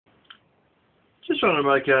Just want to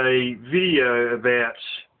make a video about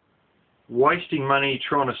wasting money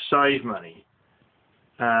trying to save money.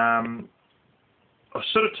 I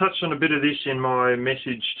sort of touched on a bit of this in my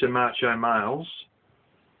message to Macho Males,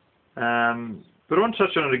 but I want to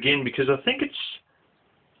touch on it again because I think it's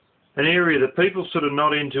an area that people sort of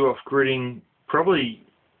not into off-gridding probably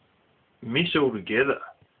miss altogether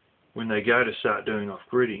when they go to start doing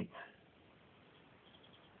off-gridding.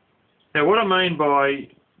 Now, what I mean by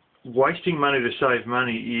wasting money to save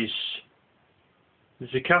money is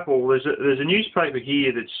there's a newspaper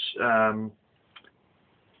here that's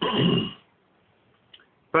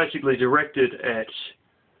basically directed at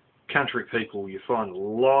country people. You find a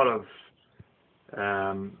lot of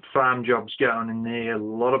farm jobs going in there, a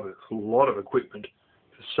lot of equipment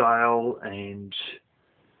for sale, and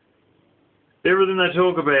everything they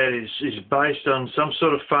talk about is based on some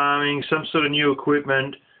sort of farming, some sort of new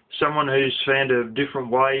equipment, someone who's found a different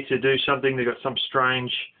way to do something. They've got some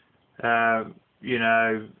strange,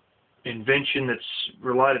 invention that's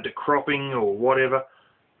related to cropping or whatever.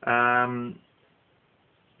 And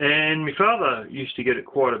my father used to get it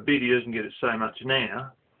quite a bit. He doesn't get it so much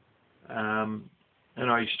now.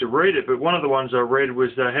 And I used to read it, but one of the ones I read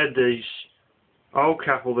was they had these old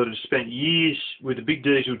couple that had spent years with a big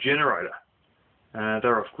diesel generator.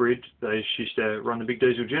 They're off-grid. They used to run the big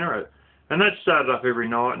diesel generator. And they'd start it up every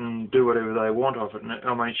night and do whatever they want off it. And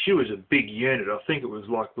I mean, she was a big unit. I think it was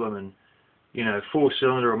like blooming,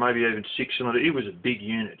 4-cylinder or maybe even 6-cylinder. It was a big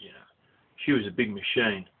unit, She was a big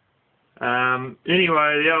machine.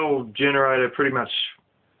 Anyway, the old generator pretty much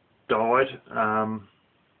died.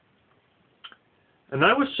 And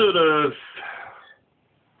they were sort of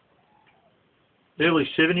early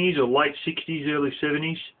 70s or late 60s, early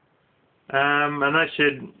 70s. And they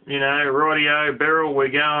said, rightio, Beryl, we're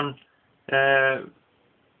going to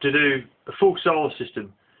do a full solar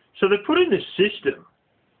system. So they put in this system,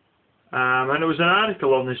 and there was an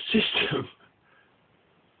article on this system,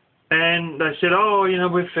 and they said,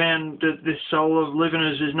 we found that this solar living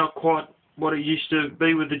is not quite what it used to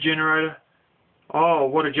be with the generator. Oh,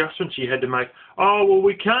 what adjustments you had to make. Oh, well,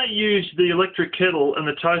 we can't use the electric kettle and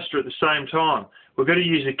the toaster at the same time. We've got to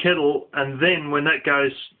use the kettle, and then when that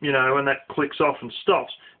goes, when that clicks off and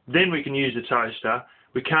stops, then we can use the toaster.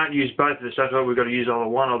 We can't use both at the same time. We've got to use either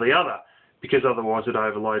one or the other, because otherwise it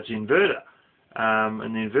overloads the inverter.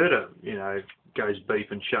 And the inverter, goes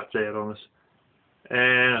beep and shuts out on us.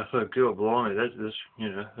 And I thought, God blimey,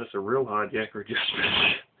 that's a real hard yakka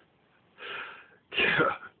adjustment.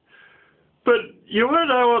 But you want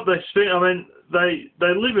to know what they spent? I mean, they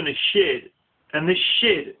live in a shed, and this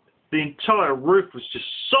shed, the entire roof was just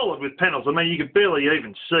solid with panels. I mean, you could barely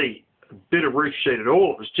even see a bit of roof sheet at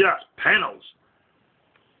all. It was just panels.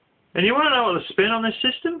 And you want to know what they spent on this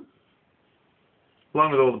system?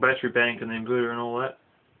 Along with all the battery bank and the inverter and all that.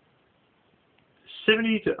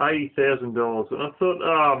 $70,000 to $80,000. And I thought,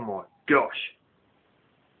 oh my gosh.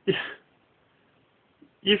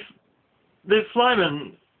 They're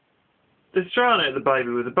throwing out the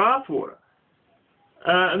baby with the bathwater.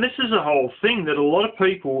 And this is a whole thing that a lot of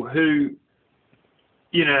people who,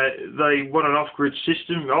 they want an off-grid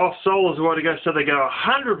system. Oh, solar's the way to go. So they go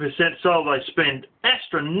 100% solar. They spend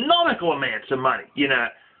astronomical amounts of money,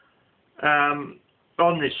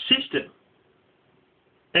 on this system.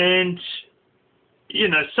 And,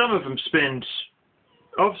 some of them spend,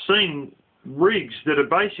 I've seen rigs that are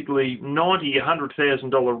basically $90,000,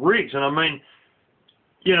 $100,000 rigs. And I mean,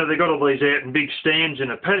 they've got all these out in big stands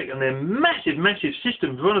in a paddock, and they're massive, massive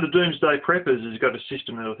systems. One of the Doomsday Preppers has got a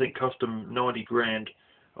system that I think cost them $90,000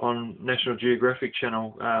 on National Geographic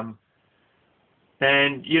Channel.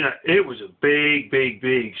 And, it was a big, big,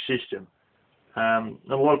 big system. And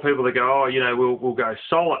a lot of people, they go, we'll go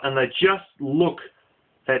solar. And they just look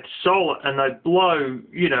at solar and they blow,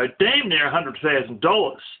 damn near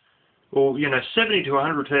 $100,000 or, $70,000 to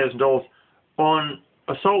 $100,000 on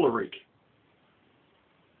a solar rig.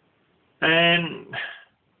 And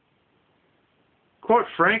quite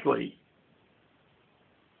frankly,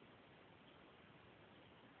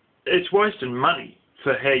 it's wasting money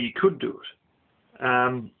for how you could do it.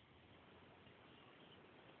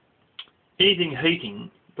 Anything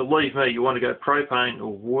heating, believe me, you want to go propane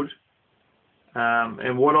or wood.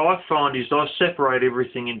 And what I find is I separate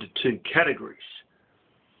everything into two categories.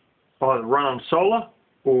 Either run on solar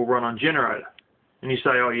or run on generator. And you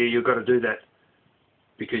say, oh yeah, you've got to do that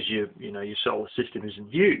because your solar system isn't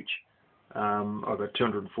huge. I've got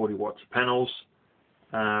 240 watts of panels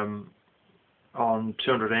on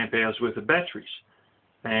 200 amp hours worth of batteries,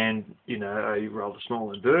 and a rather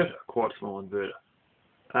small inverter, quite small inverter.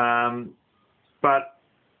 But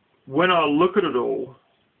when I look at it all,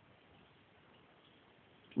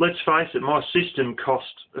 let's face it, my system cost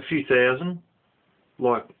a few thousand.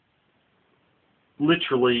 Like,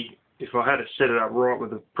 literally, if I had to set it up right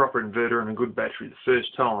with a proper inverter and a good battery the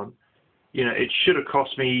first time, you know, it should have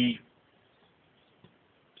cost me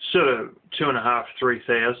sort of 2,500,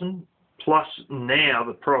 3,000. Plus now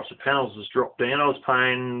the price of panels has dropped down. I was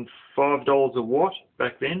paying $5 a watt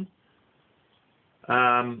back then.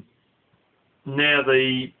 Now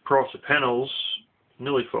the price of panels,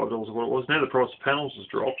 nearly $5 a watt it was. Now the price of panels has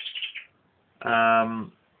dropped.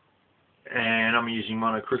 And I'm using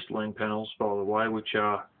monocrystalline panels, by the way, which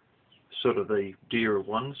are sort of the dearer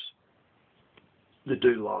ones. They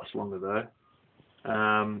do last longer though.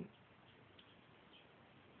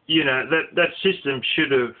 You know, that system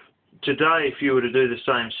should have, today if you were to do the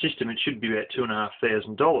same system, it should be about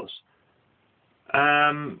 $2,500.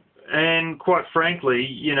 And quite frankly,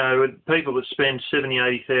 you know, people that spend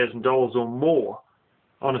 $70,000, $80,000 or more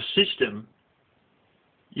on a system,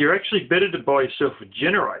 you're actually better to buy yourself a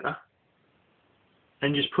generator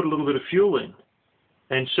and just put a little bit of fuel in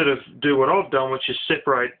and sort of do what I've done, which is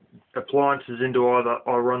separate appliances into either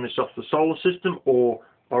I run this off the solar system or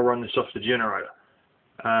I run this off the generator.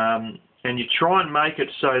 And you try and make it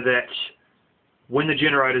so that when the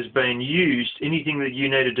generator's being used, anything that you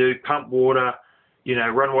need to do, pump water, you know,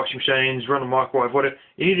 run washing machines, run a microwave, whatever,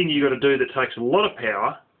 anything you got to do that takes a lot of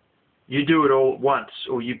power, you do it all at once,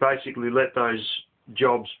 or you basically let those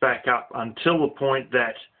jobs back up until the point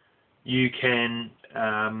that you can,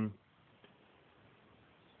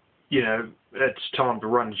 you know, it's time to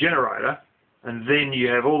run a generator, and then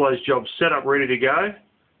you have all those jobs set up ready to go,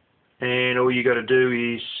 and all you got to do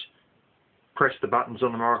is press the buttons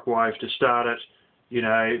on the microwave to start it, you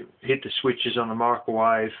know, hit the switches on the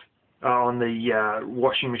microwave, on the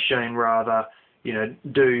washing machine rather, you know,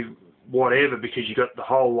 do whatever, because you got the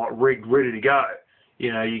whole lot rigged ready to go.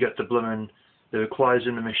 You know, you got the blooming, the clothes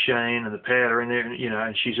in the machine and the powder in there, you know,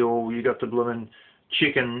 and she's all, you got the blooming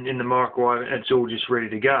chicken in the microwave, and it's all just ready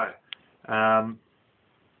to go.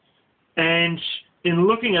 And in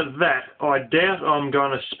looking at that, I doubt I'm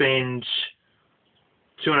going to spend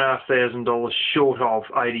 $2,500 short of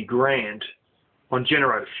 80 grand on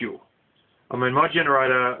generator fuel. I mean, my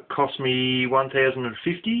generator cost me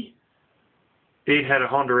 $1,050. It had a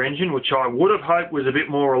Honda engine, which I would have hoped was a bit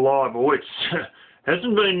more reliable. It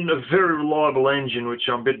hasn't been a very reliable engine, which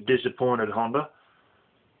I'm a bit disappointed, Honda.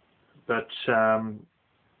 But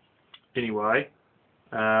anyway,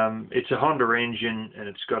 it's a Honda engine and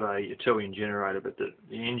it's got a Italian generator, but the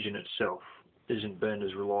engine itself isn't been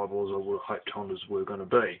as reliable as I would have hoped Hondas were going to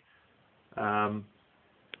be.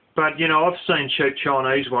 But, you know, I've seen cheap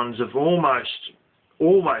Chinese ones of almost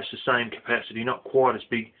the same capacity, not quite as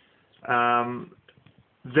big,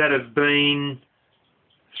 that have been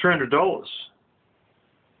 $300.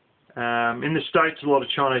 In the States, a lot of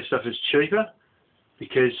Chinese stuff is cheaper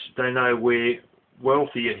because they know we're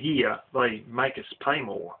wealthier here. They make us pay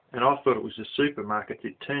more. And I thought it was the supermarkets.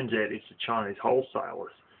 It turns out it's the Chinese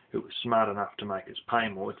wholesalers who were smart enough to make us pay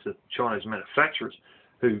more. It's the Chinese manufacturers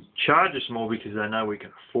who charge us more because they know we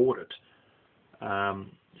can afford it.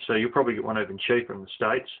 So you'll probably get one even cheaper in the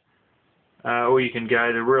States. Or you can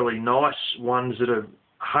go the really nice ones that are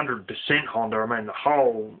 100% Honda. I mean, the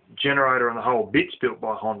whole generator and the whole bit's built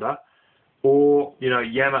by Honda. Or, you know,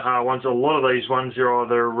 Yamaha ones. A lot of these ones are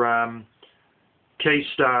either key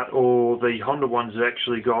start, or the Honda ones have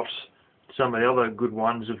actually got, some of the other good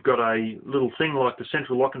ones have got a little thing like the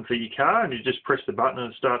central locking for your car, and you just press the button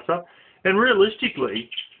and it starts up. And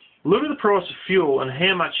realistically, look at the price of fuel and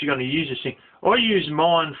how much you're going to use this thing. I use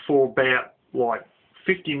mine for about like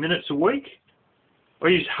 50 minutes a week. I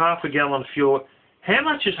use half a gallon of fuel. How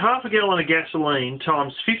much is half a gallon of gasoline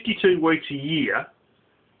times 52 weeks a year,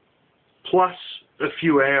 plus a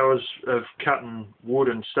few hours of cutting wood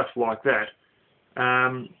and stuff like that,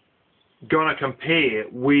 going to compare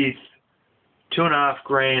with $2,500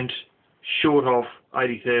 grand short of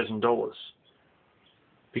 $80,000?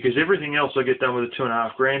 Because everything else I get done with a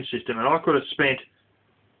 $2,500 grand system, and I could have spent,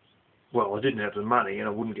 well, I didn't have the money and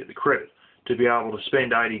I wouldn't get the credit to be able to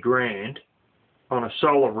spend 80 grand on a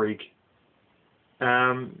solar rig,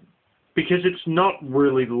 because it's not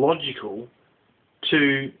really logical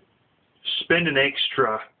to spend an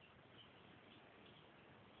extra,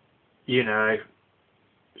 you know,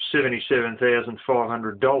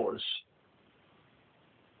 $77,500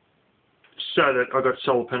 so that I got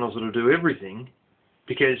solar panels that'll do everything,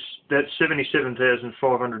 because that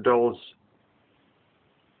 $77,500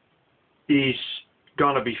 is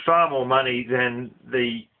going to be far more money than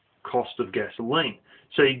the cost of gasoline.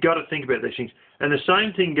 So you've got to think about these things. And the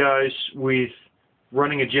same thing goes with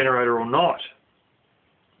running a generator or not.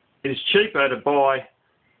 It is cheaper to buy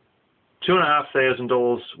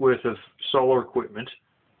 $2,500 worth of solar equipment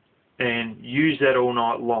and use that all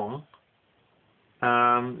night long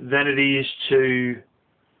than it is to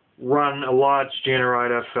run a large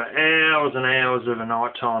generator for hours and hours of a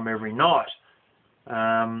night time every night.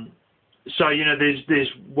 So, you know, there's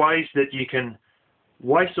ways that you can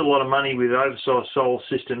waste a lot of money with oversized solar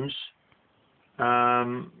systems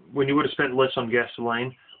when you would have spent less on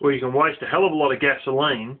gasoline, or you can waste a hell of a lot of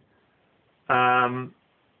gasoline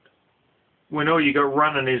when all you got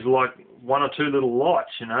running is like one or two little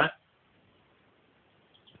lights, you know.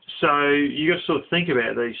 So you got to sort of think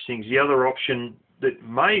about these things. The other option that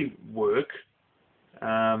may work,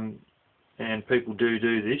 and people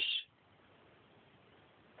do this,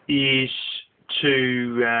 is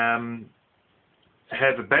to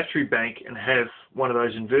have a battery bank and have one of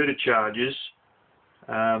those inverter chargers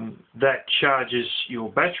that charges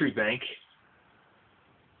your battery bank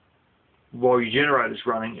while your generator's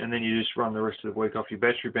running, and then you just run the rest of the week off your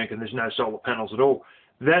battery bank, and there's no solar panels at all.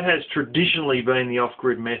 That has traditionally been the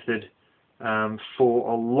off-grid method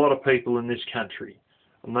for a lot of people in this country.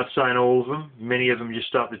 I'm not saying all of them. Many of them just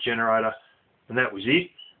start the generator and that was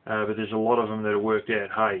it. But there's a lot of them that have worked out,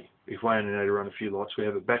 hey, if we only need to run a few lights, we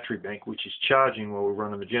have a battery bank which is charging while we're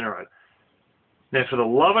running the generator. Now, for the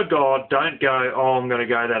love of God, don't go, oh, I'm going to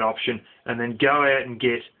go that option, and then go out and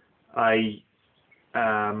get a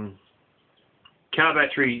car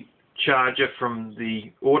battery charger from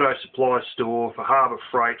the auto supply store, for Harbour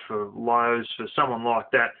Freight, for Lowe's, for someone like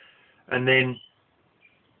that, and then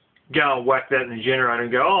go and whack that in the generator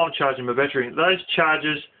and go, oh, I'm charging my battery. Those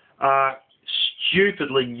chargers are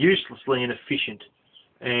stupidly, uselessly inefficient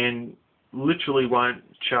and literally won't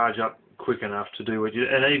charge up quick enough to do what you...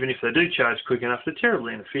 And even if they do charge quick enough, they're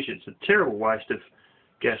terribly inefficient. It's a terrible waste of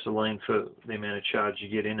gasoline for the amount of charge you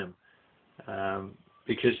get in them.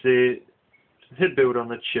 Because they're built on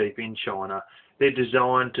the cheap in China. They're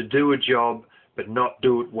designed to do a job but not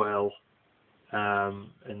do it well.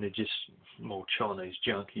 And they're just more Chinese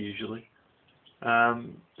junk usually.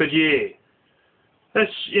 But yeah,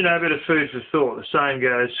 that's, you know, a bit of food for thought. The same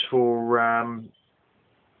goes for,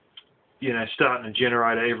 you know, starting a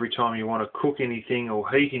generator every time you want to cook anything or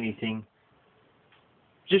heat anything.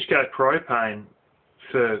 Just go propane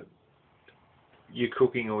for your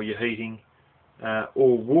cooking or your heating,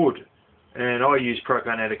 or wood. And I use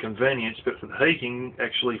propane out of convenience, but for the heating,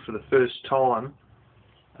 actually for the first time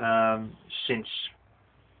since,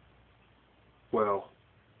 well,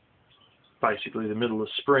 basically the middle of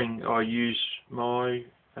spring, I used my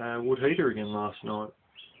wood heater again last night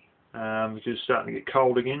because it's starting to get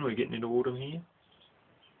cold again. We're getting into autumn here.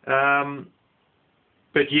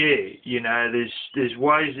 But yeah, you know, there's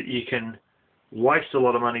ways that you can waste a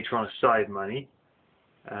lot of money trying to save money.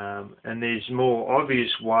 And there's more obvious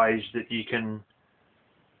ways that you can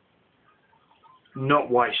not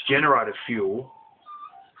waste generator fuel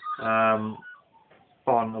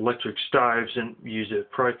on electric stoves and use a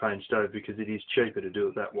propane stove, because it is cheaper to do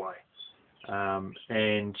it that way.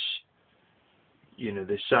 And you know,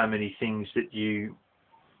 there's so many things that you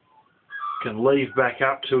can leave back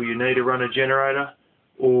up till you need to run a generator,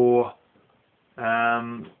 or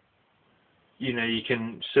you know, you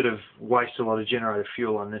can sort of waste a lot of generator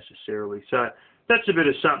fuel unnecessarily. So that's a bit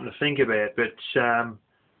of something to think about. But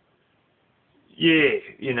yeah,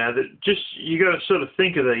 you know, that just you got to sort of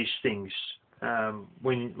think of these things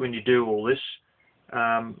when you do all this,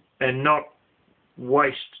 and not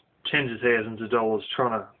waste tens of thousands of dollars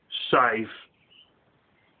trying to save,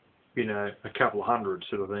 you know, a couple of hundred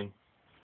sort of thing.